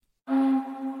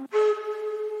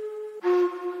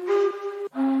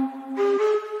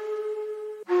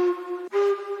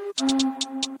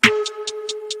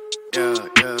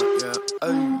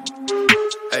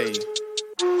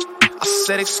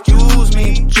said, excuse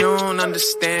me, you don't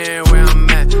understand where I'm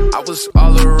at. I was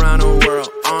all around the world,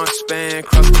 on span,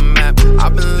 cross the map.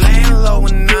 I've been laying low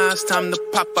and now it's time to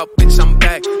pop up, bitch, I'm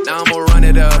back. Now I'ma run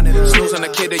it up. Snooze on the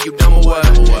kid that you dumb or what?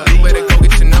 You better go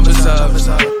get your numbers up.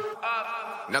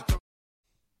 Now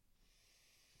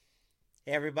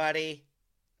Hey everybody,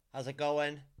 how's it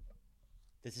going?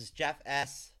 This is Jeff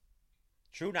S.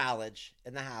 True Knowledge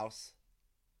in the house,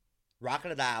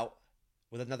 rocking it out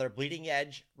with another Bleeding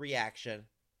Edge reaction.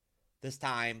 This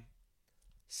time,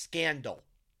 Scandal,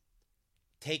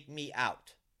 Take Me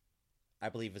Out, I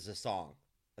believe is a song.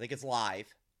 I think it's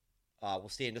live. We'll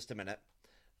see in just a minute.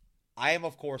 I am,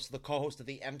 of course, the co-host of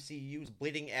the MCU's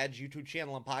Bleeding Edge YouTube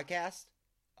channel and podcast.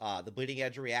 The Bleeding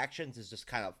Edge reactions is just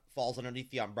kind of falls underneath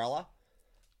the umbrella.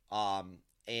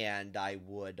 And I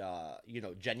would,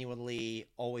 genuinely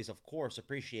always, of course,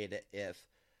 appreciate it if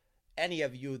any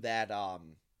of you that,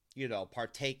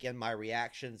 partake in my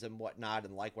reactions and whatnot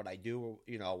and like what I do,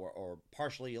 or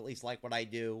partially at least like what I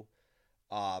do,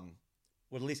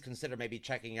 would at least consider maybe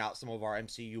checking out some of our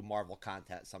MCU Marvel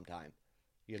content sometime.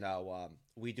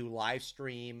 We do live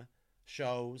stream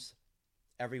shows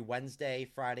every Wednesday,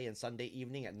 Friday, and Sunday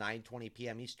evening at 9:20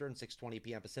 p.m. Eastern, 6:20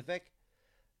 p.m. Pacific.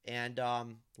 And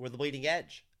we're the Bleeding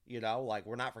Edge, we're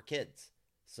not for kids.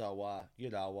 So,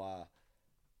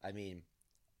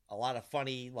 a lot of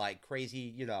funny,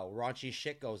 crazy, raunchy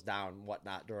shit goes down and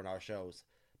whatnot during our shows.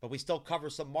 But we still cover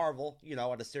some Marvel,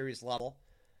 at a serious level.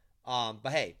 But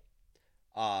hey,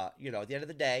 at the end of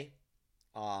the day,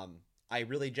 I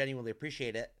really genuinely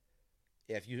appreciate it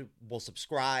if you will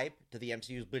subscribe to the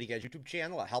MCU's Bleeding Edge YouTube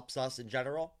channel. It helps us in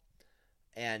general.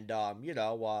 And,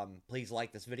 please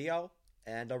like this video.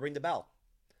 And ring the bell.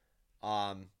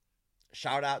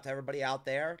 Shout out to everybody out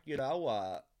there,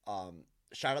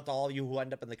 shout out to all of you who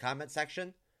end up in the comment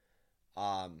section.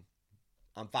 I'm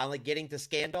finally getting to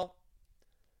Scandal.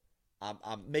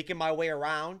 I'm making my way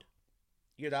around,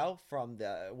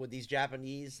 with these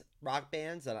Japanese rock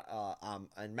bands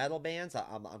and metal bands.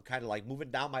 I'm kind of like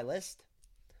moving down my list.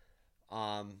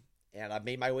 And I've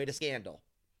made my way to Scandal.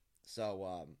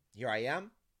 So here I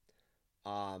am.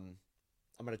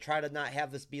 I'm going to try to not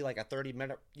have this be like a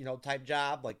 30-minute, type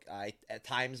job like I at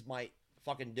times might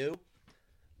fucking do.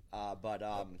 But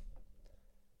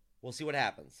we'll see what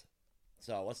happens.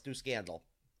 So let's do Scandal.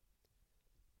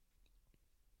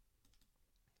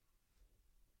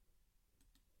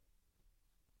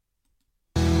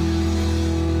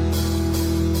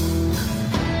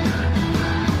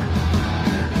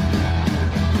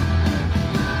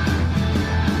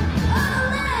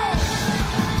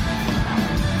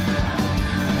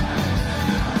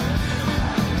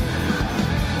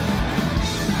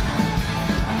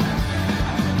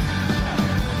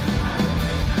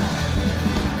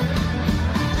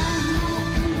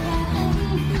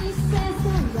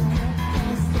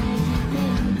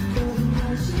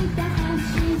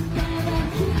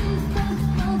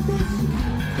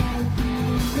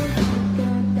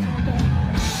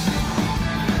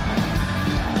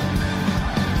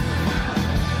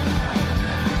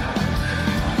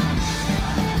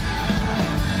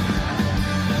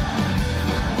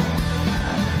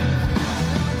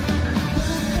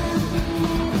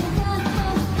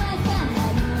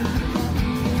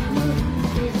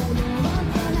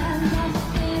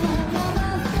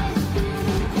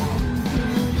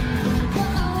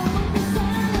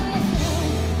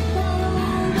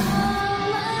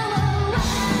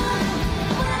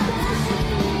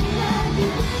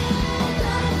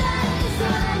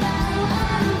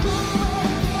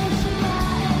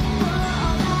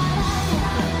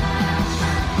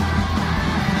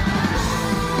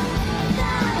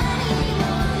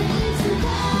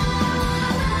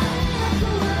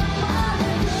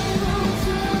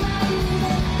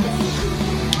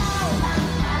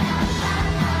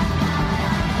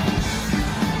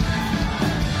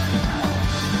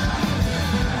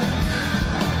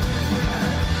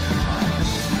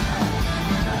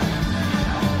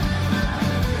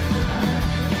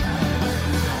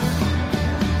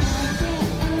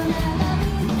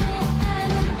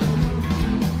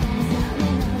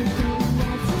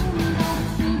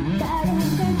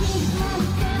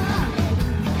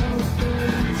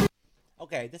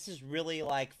 Okay, this is really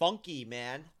funky,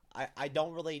 man. I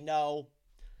don't really know.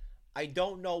 I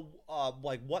don't know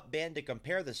what band to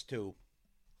compare this to.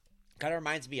 Kind of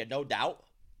reminds me of No Doubt,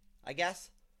 I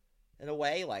guess, in a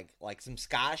way, like some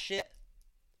ska shit.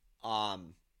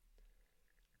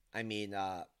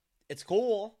 It's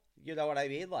cool, you know what I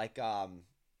mean?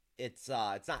 It's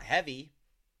not heavy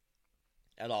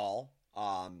at all.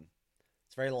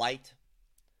 It's very light,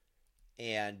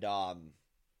 and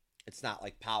it's not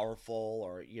like powerful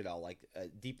or like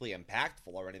deeply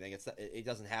impactful or anything. It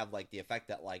doesn't have like the effect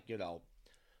that like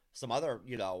some other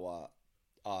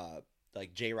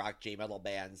like J rock J metal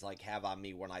bands like have on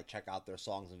me when I check out their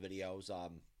songs and videos.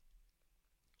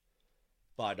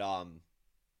 But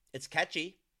it's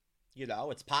catchy,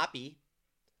 it's poppy.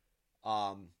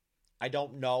 I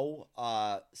don't know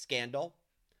Scandal,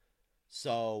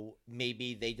 so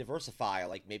maybe they diversify.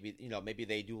 Like maybe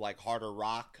they do like harder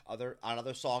rock on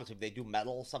other songs. Maybe they do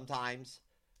metal sometimes.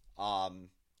 And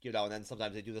then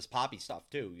sometimes they do this poppy stuff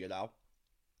too.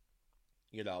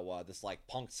 This like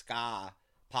punk ska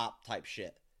pop type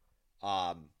shit.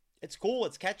 It's cool.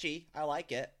 It's catchy. I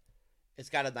like it. It's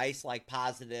got a nice like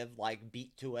positive like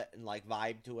beat to it and like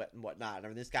vibe to it and whatnot. And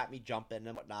everything's got me jumping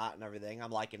and whatnot and everything.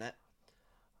 I'm liking it.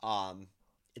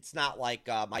 It's not like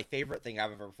my favorite thing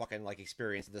I've ever fucking like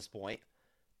experienced at this point,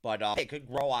 but it could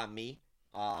grow on me.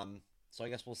 So I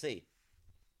guess we'll see.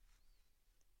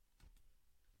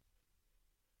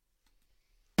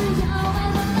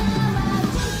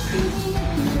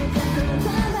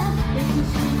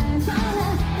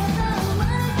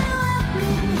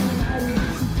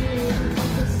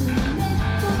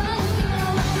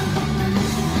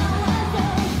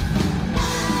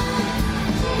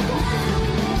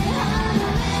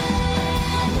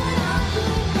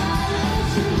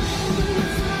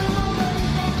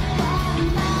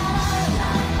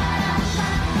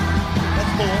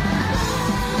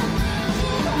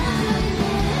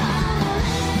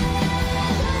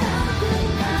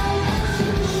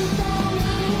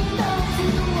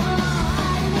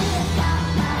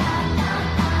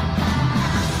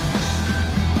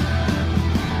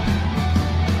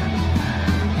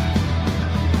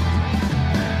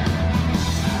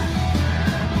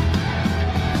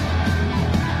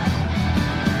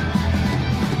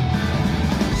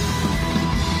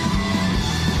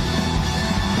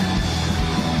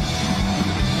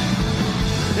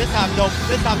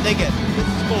 This I'm digging. This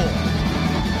is cool.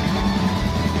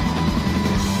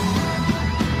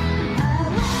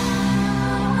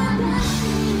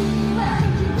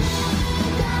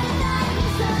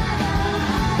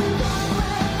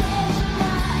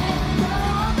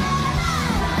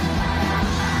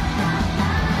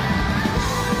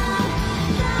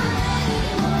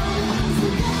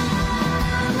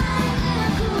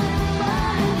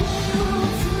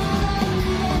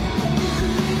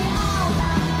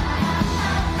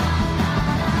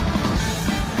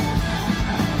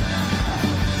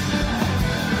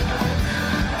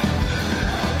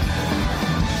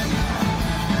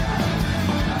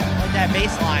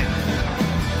 Baseline.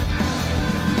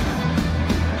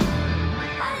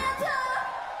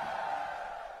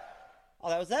 Oh,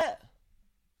 that was it.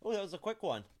 Oh, that was a quick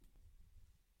one.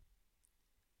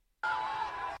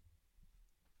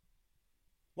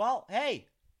 Well, hey.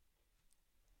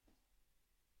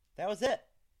 That was it.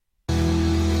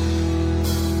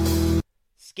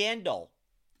 Scandal.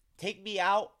 Take Me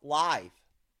Out live.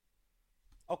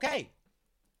 Okay.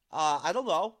 I don't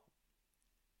know.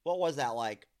 What was that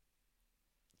like?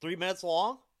 3 minutes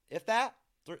long, if that,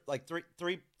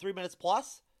 three minutes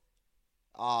plus.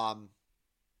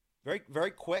 Very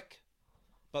very quick,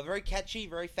 but very catchy,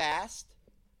 very fast.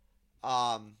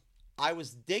 I was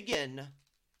digging,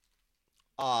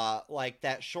 like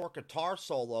that short guitar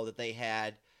solo that they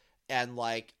had, and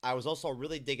like I was also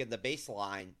really digging the bass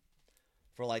line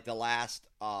for like the last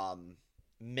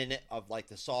minute of like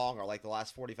the song, or like the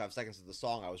last 45 seconds of the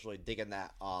song. I was really digging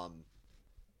that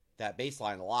bass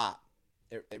line a lot.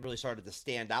 It really started to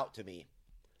stand out to me.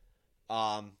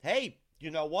 Hey,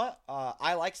 you know what?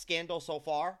 I like Scandal so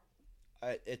far.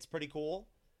 It's pretty cool.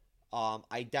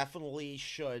 I definitely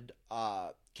should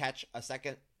catch a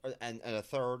second and a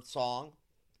third song.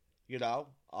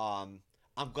 I'm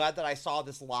glad that I saw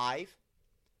this live,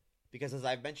 because as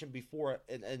I've mentioned before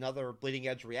in other Bleeding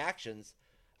Edge reactions,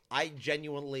 I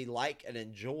genuinely like and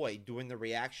enjoy doing the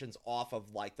reactions off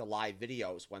of like the live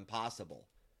videos when possible.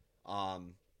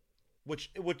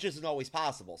 Which isn't always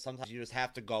possible. Sometimes you just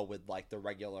have to go with like the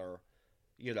regular,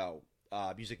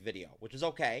 music video, which is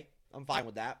okay. I'm fine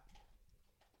with that.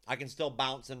 I can still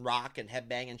bounce and rock and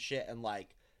headbang and shit and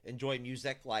like enjoy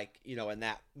music like in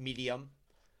that medium.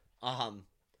 And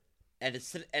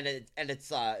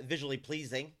it's visually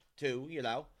pleasing too.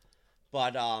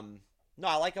 But no,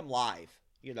 I like them live.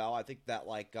 I think that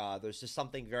like there's just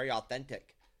something very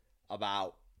authentic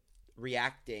about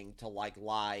reacting to like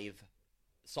live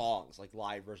songs, like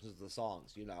live versions of the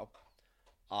songs,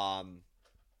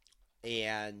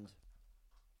 and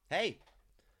hey,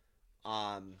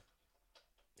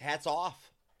 hats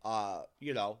off,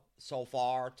 so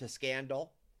far to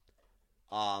Scandal.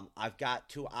 I've got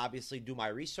to obviously do my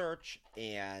research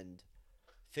and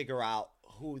figure out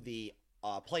who the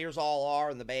players all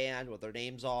are in the band, what their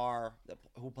names are,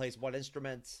 who plays what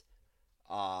instruments,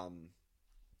 how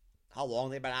long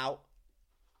they've been out.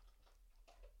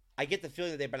 I get the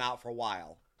feeling that they've been out for a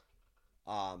while.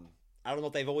 I don't know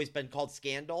if they've always been called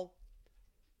Scandal,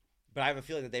 but I have a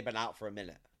feeling that they've been out for a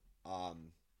minute.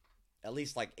 At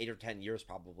least like 8 or 10 years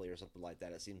probably, or something like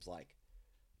that, it seems like.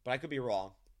 But I could be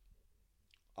wrong.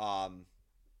 I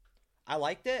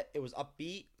liked it. It was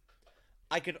upbeat.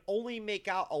 I could only make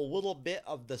out a little bit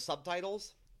of the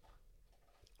subtitles,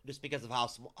 just because of how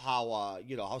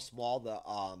small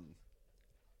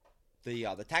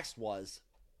the text was.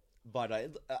 But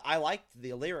I liked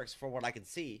the lyrics from what I can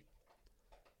see.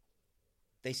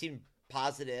 They seemed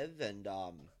positive and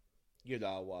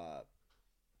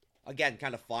again,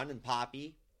 kind of fun and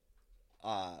poppy,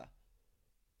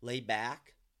 laid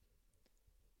back.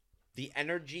 The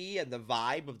energy and the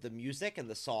vibe of the music and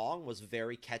the song was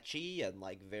very catchy and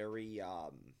like very,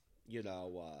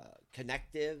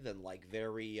 connective and like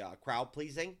very crowd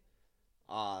pleasing.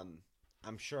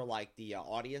 I'm sure like the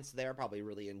audience there probably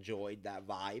really enjoyed that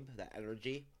vibe, that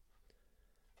energy.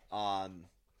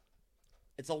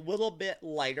 It's a little bit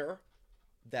lighter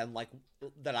than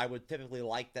that I would typically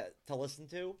like that to listen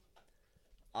to.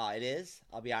 It is,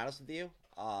 I'll be honest with you.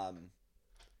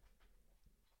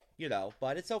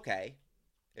 But it's okay.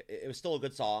 It was still a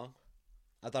good song.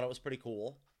 I thought it was pretty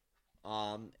cool.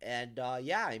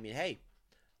 Hey,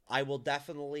 I will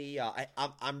definitely,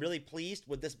 I'm really pleased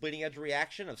with this Bleeding Edge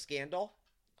reaction of Scandal.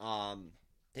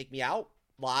 Take Me Out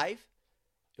live.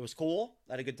 It was cool.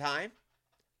 I had a good time.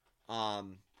 I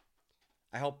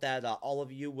hope that all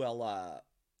of you will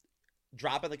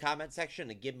drop in the comment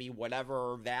section and give me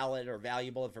whatever valid or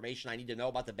valuable information I need to know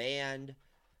about the band,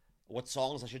 what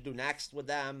songs I should do next with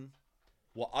them,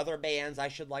 what other bands I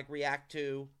should react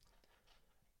to.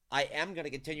 I am going to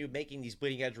continue making these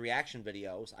Bleeding Edge reaction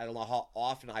videos. I don't know how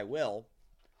often I will,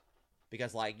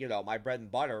 because my bread and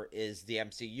butter is the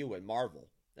MCU and Marvel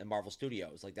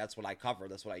Studios. That's what I cover.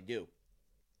 That's what I do.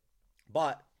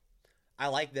 But I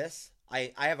like this.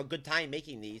 I have a good time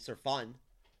making these. They're fun.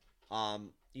 I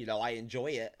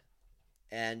enjoy it.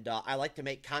 And I like to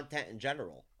make content in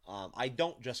general. I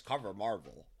don't just cover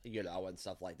Marvel, and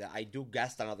stuff like that. I do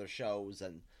guest on other shows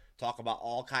and talk about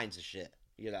all kinds of shit,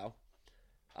 if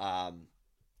I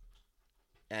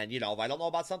don't know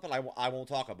about something, I won't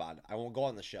talk about it. I won't go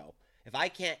on the show. If I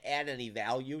can't add any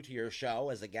value to your show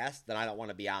as a guest, then I don't want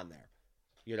to be on there.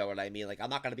 You know what I mean? I'm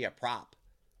not going to be a prop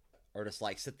or just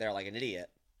sit there like an idiot.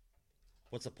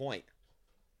 What's the point?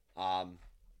 As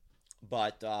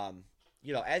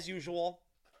usual,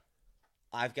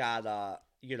 I've got,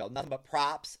 nothing but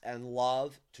props and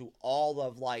love to all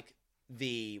of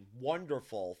the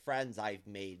wonderful friends I've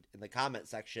made in the comment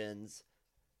sections,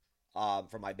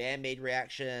 from my bandmate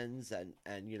reactions and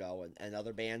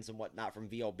other bands and whatnot from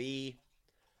VOB.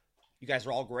 You guys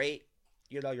are all great.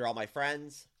 You're all my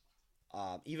friends.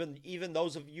 Even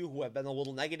those of you who have been a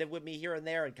little negative with me here and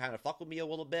there and kind of fuck with me a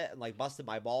little bit and busted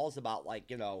my balls about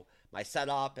my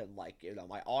setup and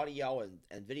my audio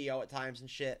and video at times and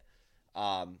shit.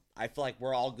 I feel like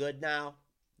we're all good now.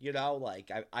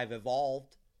 I've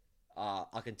evolved.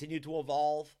 I'll continue to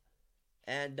evolve.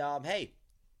 And hey,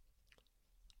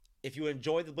 if you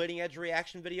enjoy the Bleeding Edge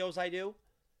reaction videos I do,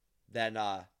 then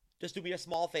just do me a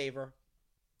small favor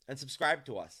and subscribe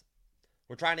to us.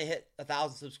 We're trying to hit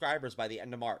 1,000 subscribers by the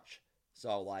end of March.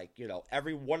 So,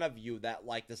 every one of you that,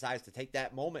 decides to take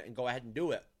that moment and go ahead and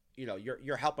do it,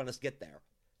 you're helping us get there.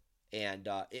 And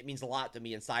it means a lot to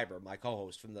me and Cyber, my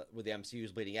co-host with the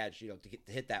MCU's Bleeding Edge, to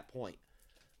hit that point.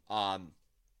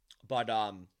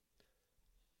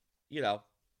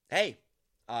 Hey,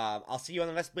 I'll see you on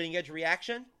the next Bleeding Edge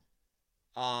reaction.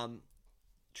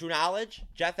 True Knowledge,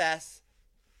 Jeff S.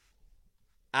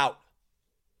 Out.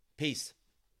 Peace.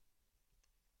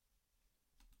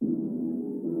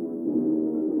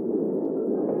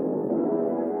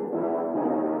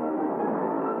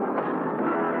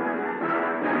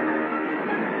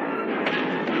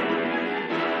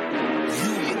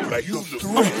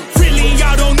 Really,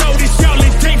 y'all don't know this, y'all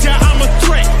in danger, I'm a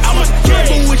threat.